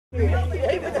DB,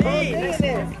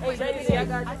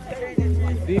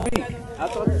 I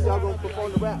thought y'all gonna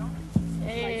perform the rap.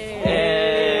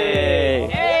 Hey!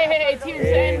 Hey! Team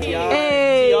Sandy!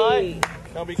 Hey!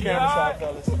 Don't be camera shy,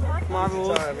 fellas.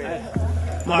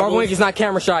 Marvel Wink is not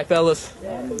camera shy, fellas.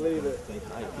 Believe it.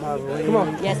 Come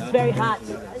on. Yes, it's very hot.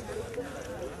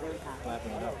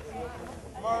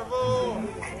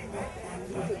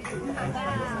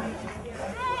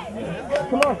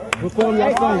 Come on. Perform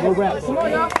your song. Go rap. Come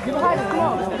on, y'all. Give a high. Come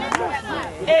on.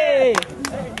 Hey!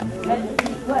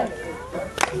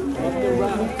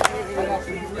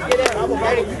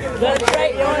 Let's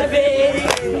straight on the bed.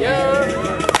 Yo.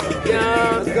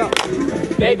 Let's go.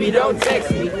 Baby, don't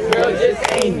text me. Girl, just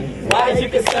aim me. Why is you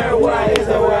concerned? Why is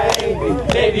the way?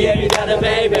 Baby, if you got a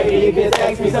baby, you can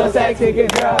text me so sexy. Cause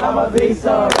girl, I'ma be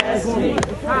so nasty.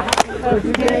 But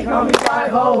you can't call me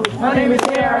 5-0. My name is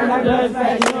Aaron, I'm just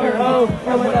fashion your hoe.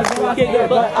 And when I kick your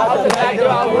butt out the back door,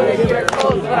 I wanna get your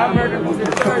clothes, but I murdered you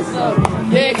the first love.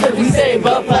 Yeah, cause we say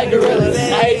buff like gorillas.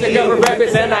 I ate your girl for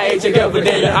breakfast and I ate your girl for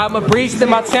dinner. I'm a priest in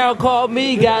my town, call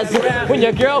me guys. When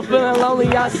your girl feeling lonely,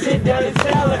 I sit down and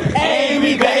tell her,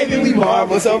 Amy, baby, we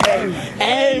marvel so baby.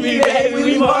 Amy, baby,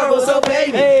 we marvel so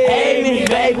baby. Amy,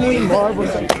 baby, we marvel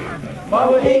so baby.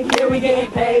 Marvel Inc. here, we getting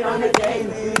paid on the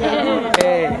daily.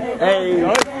 Hey, hey,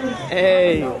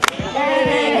 hey.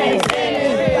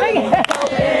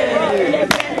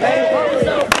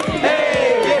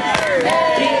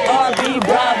 DRB,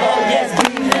 bravo, yes,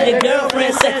 your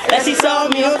girlfriend said that she saw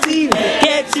me on TV.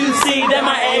 Can't you see that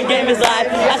my aim game is live?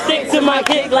 I stick to my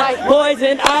kick like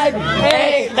poison ivy.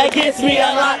 Hey, that gets me a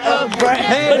lot of brain.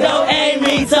 But don't aim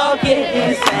me talking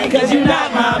insane, cause you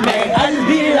not my man. I just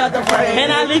beat it out the frame,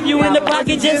 and I leave you in the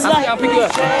pocket just like I'll pick you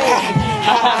up.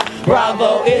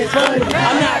 Bravo, it's funny.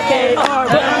 I'm not KR,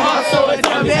 but I'm also a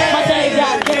dummy. My thing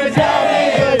got cameras down,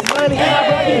 it's money. And I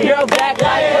brought your girl back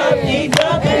like Humpty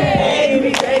Dumpty.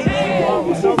 Amy, baby.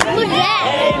 Who's that?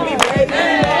 Amy, baby.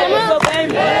 So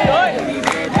baby.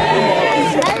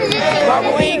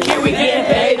 Marvel Inc. here, we getting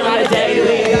paid on a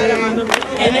daily.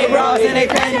 And they bras and they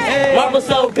panties. Marvel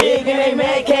so big and they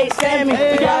mad can't stand me.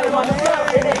 We got them on the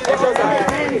front and they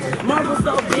panties. Marvel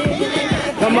so big and they mad.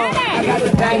 Come on, I got the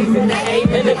baggies in the 8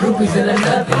 and the groupies in the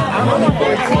nothing. I'm on the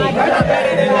 14, but I'm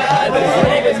better than the others. My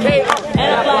name is K, and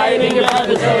I fly it in your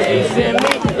others. So you send me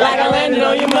like I landed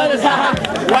on your mother's. Haha.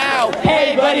 Wow,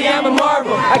 hey buddy, I'm a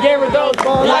marvel. I gave her those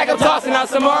balls like I'm tossing out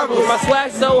some marbles. My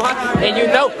swag's so hot, and you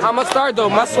know I'm a star though.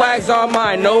 My swag's on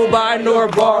mine, no buy nor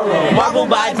borrow. Marvel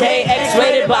by day,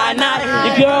 X-rated by night.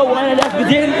 Your girl wanted us, but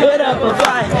didn't put up a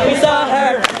fight. We saw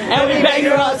her, and we banged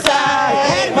her outside.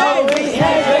 Oh, we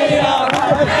X-rated alright.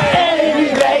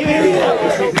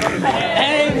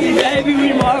 Amy, baby,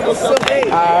 we marvel so big.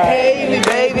 Amy,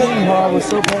 baby, we marvel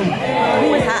so big.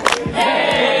 Who is hot?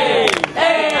 Hey,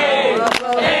 hey,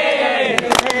 hey,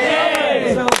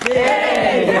 hey, so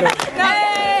big.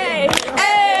 Hey,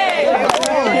 hey.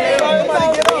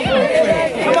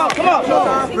 Come on.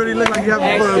 Really look like you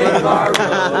having fun.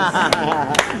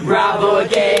 Bravo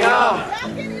again, oh.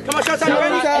 Come on, Showtime,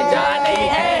 ready? Johnny,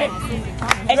 hey.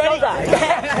 Hey, Showtime.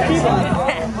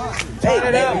 Hey, I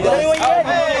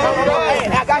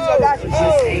got you.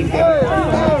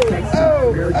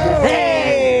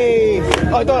 Hey!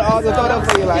 Oh, I thought that was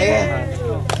for you, like, yeah.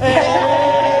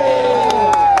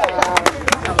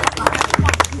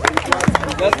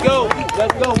 Let's go,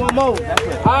 one more.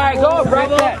 Alright, go,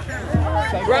 Bravo.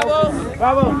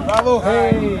 Bravo.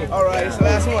 Hey. Alright, it's the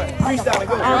last one. Freestyle,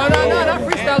 go. No, not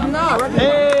freestyle, no.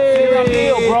 Hey! I'm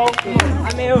ill, bro.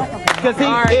 I'm ill. Cause he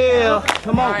ill.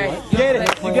 Come on, get it.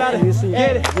 You got it.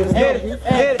 Get it.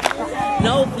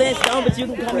 No Flintstone, but you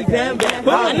can call me Bam Bam.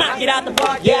 I knock it out the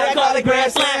park, yeah, I call it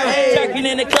Grand Slam. Turking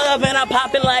in the club and I'm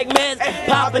popping like meds.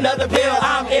 Pop another pill,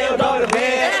 I'm ill, go to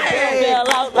bed. Fell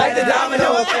out like the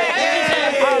domino effect.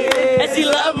 And she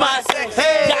love my sex.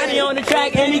 Johnny on the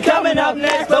track and he coming up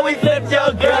next. But we flipped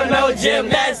your girl, no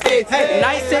gymnastics.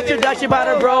 Nice introduction by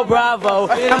the bro, bravo.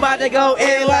 I'm about to go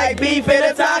in like beef in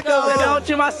a taco. So don't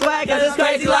chew my swag, cause it's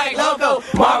crazy like loco.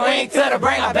 Marvel Inc. to the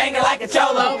brain, I bang it like a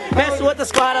cholo. Mess with the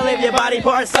squad, I live your body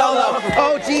part solo.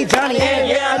 OG Johnny, and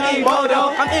yeah, I need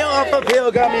Modo. I'm ill off a pill,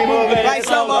 got me moving like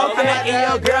slow-mo. I'm an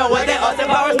ill girl with that Austin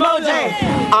Powers mojo.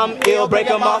 I'm ill, break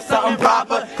them off something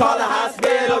proper. Call a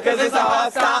hospital, cause it's a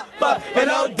hard stop. And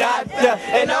no doctor,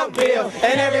 and no bill.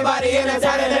 And everybody in the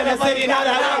town and in the city know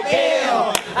that I'm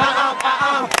ill.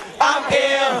 I'm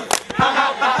ill.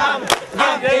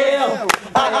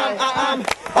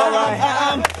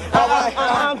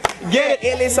 Alright. Get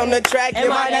it, illest on the track, and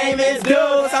my name is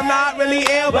Deuce. I'm not really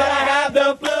ill, but I have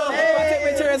the flu. My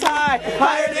temperature is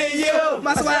higher than you.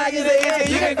 My swag is an inch,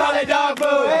 you can call it dog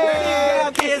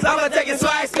food. Kids Cause I'ma take it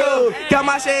swag school. Got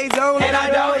my shades on and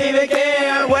I don't even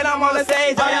care. When I'm on the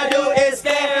stage, all y'all do is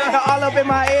stare. All up in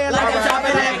my ear like I'm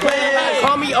dropping that clip.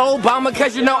 Call me Obama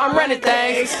cause you know I'm running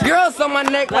things. Girls on my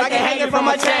neck like they hanging from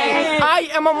my chain. I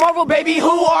am a Marvel baby,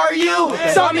 who are you?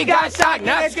 Saw me got shot,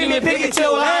 now screaming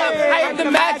Pikachu. I have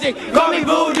the magic, call me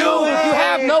voodoo. You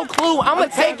have no clue, I'ma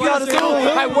take you to school.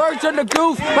 My words are the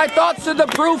goof, my thoughts are the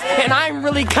proof. And I'm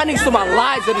really cunning so my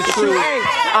lies are the truth.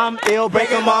 I'm ill, break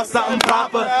them off something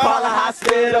proper. Call a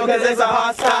hospital cause it's a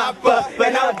heart stopper.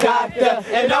 But no doctor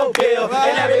and no bill.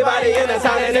 And everybody in the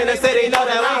town and in the city know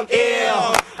that I'm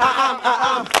ill.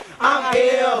 I'm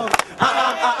ill.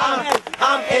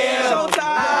 I'm ill.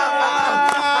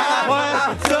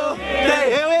 One, two, three,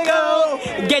 here we go.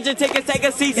 Get your tickets, take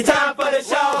a seat. It's time for the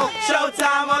show.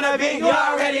 Showtime on the beat, you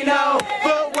already know.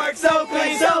 Footwork so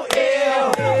clean, so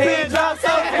ill. Pin drop so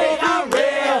clean, I'm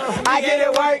real. I get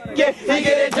it working, he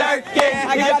get it jerking.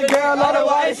 I got the girl on the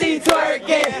wall and she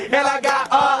twerking. And I got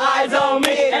all eyes on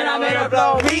me. And I'm in a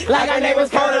blow beat like her name was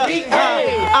Coda Beat.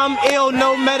 I'm ill,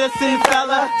 no medicine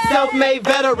fella. Self-made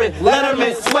veteran,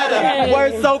 Letterman sweater.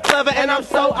 Words so clever and I'm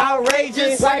so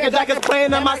outrageous. Swagger jackets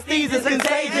playing on my steeds is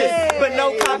contagious. But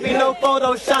no copy, no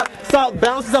Photoshop. Salt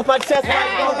bounces off my chest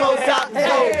like go stop.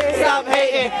 Stop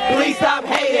hating, please stop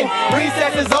hating.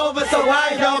 Recess is over, so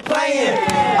why y'all playing?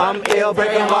 I'm ill,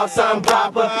 breaking off something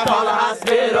proper. Call a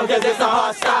hospital cause it's a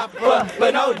heart stopper.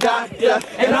 But no doctor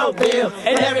and no bill.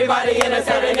 And everybody in the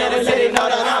city know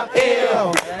that I'm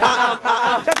ill.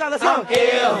 I'm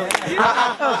ill.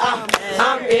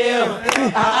 I'm ill.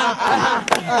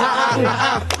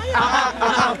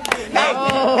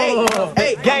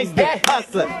 Hey, gangsta,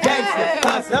 hustler, gangsta,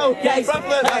 hustler, gangsta,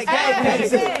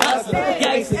 hustler,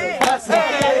 gangsta, hustler,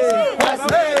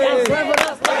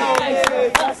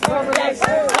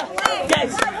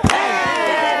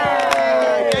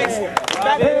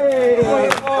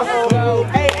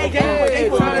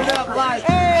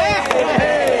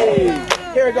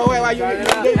 Here we go. Wait, are you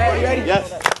ready?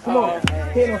 Yes. Come on.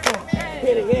 Hit it for him.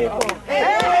 Hit it for him. Hit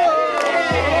it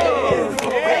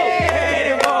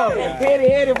for him.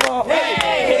 Hit it for him.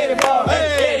 Hit it for him.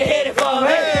 Hit it for him.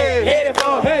 Hit it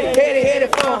for him. Hit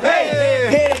it for him.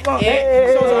 Hit it for him.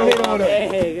 Show some hit on it.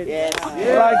 Yes.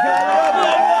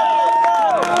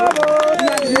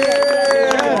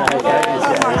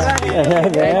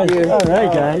 Thank you. All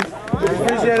right, guys.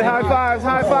 Appreciate it. High fives,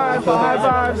 high fives, high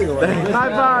fives, high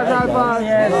fives, high fives.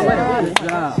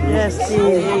 Yes,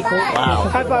 Steve. Wow.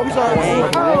 High five, we sorry.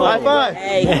 High five.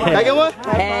 Second one?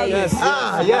 Yes.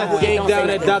 Yes. Gang down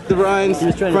at Dr. Ryan's,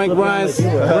 Frank Ryan's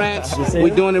ranch.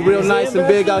 We're doing it real nice and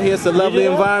big out here. It's a lovely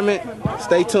environment.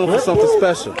 Stay tuned for something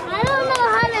special. I don't know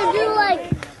how to do like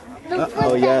the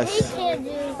flip that they can't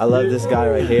do. I love this guy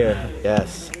right here.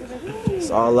 Yes.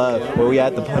 It's all love. Where we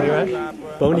at, the Pony Ranch?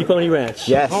 Bony Pony Ranch.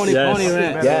 Yes. Pony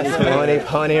Ranch. Yes,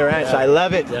 Pony Ranch. I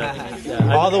love it.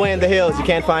 All the way in the hills. You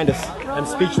can't find us. I'm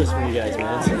speechless for you guys,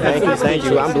 man. Thank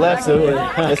you. I'm blessed.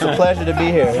 It's a pleasure to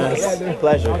be here.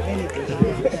 Pleasure.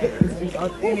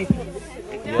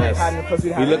 Yes.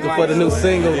 We're looking for the new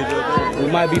single.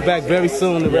 We might be back very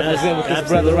soon to represent with this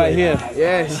brother right here.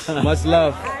 Yes. Much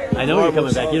love. I know you're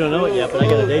coming back. You don't know it yet, but I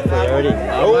got a date for you already.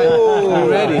 Oh, we're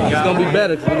ready. It's going to be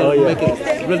better because we're going to make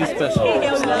it really special.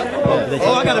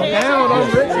 Oh, I got a pound on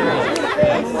Richard.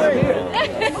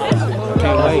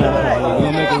 Can't wait. We're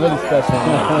going to make it really special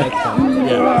next time.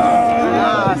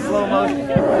 Yeah. Slow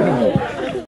motion.